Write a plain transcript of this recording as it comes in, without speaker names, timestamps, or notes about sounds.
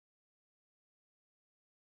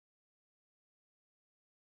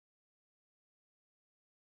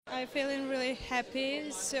I'm feeling really happy.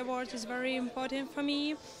 This award is very important for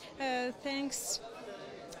me. Thanks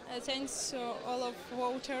to all of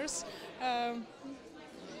voters. I'm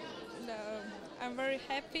very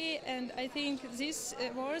happy, and I think this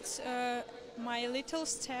award's my little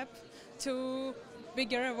step to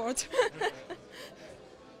bigger award.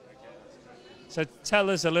 So tell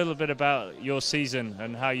us a little bit about your season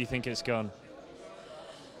and how you think it's gone.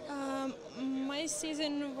 My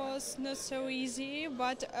season was not so easy,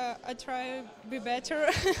 but I try to be better.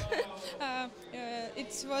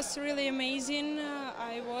 It was really amazing.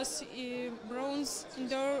 I was bronze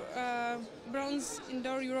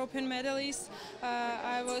indoor European medalist.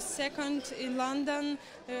 I was second in London,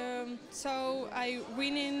 so I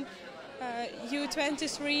winning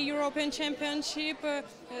U23 European Championship,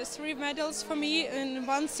 3 medals for me in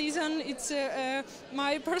one season. It's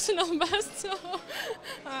my personal best, so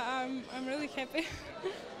I'm really happy.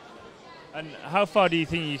 And how far do you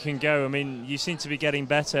think you can go? I mean, you seem to be getting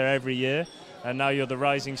better every year, and now you're the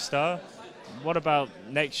rising star. What about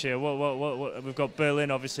next year? What we've got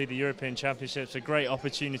Berlin, obviously the European Championships, a great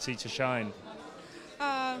opportunity to shine.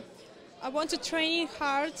 I want to train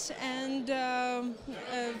hard, and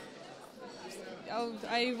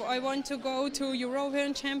I want to go to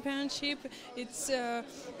European Championship. It's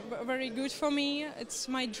very good for me. It's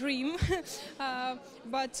my dream.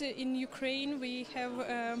 But in Ukraine we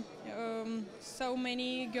have so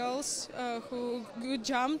many girls who good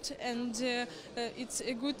jumped, and it's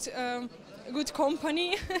a good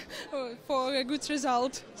company for a good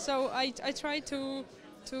result. So I try to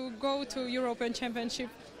go to European Championship.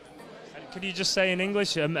 Could you just say in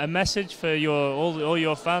English a message for all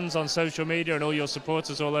your fans on social media and all your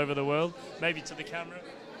supporters all over the world, maybe to the camera?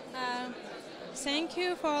 Thank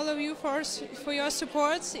you for all of you for your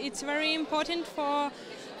support. It's very important for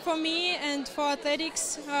me and for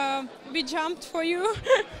athletics. We jumped for you,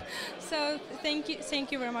 so thank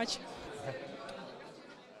you very much.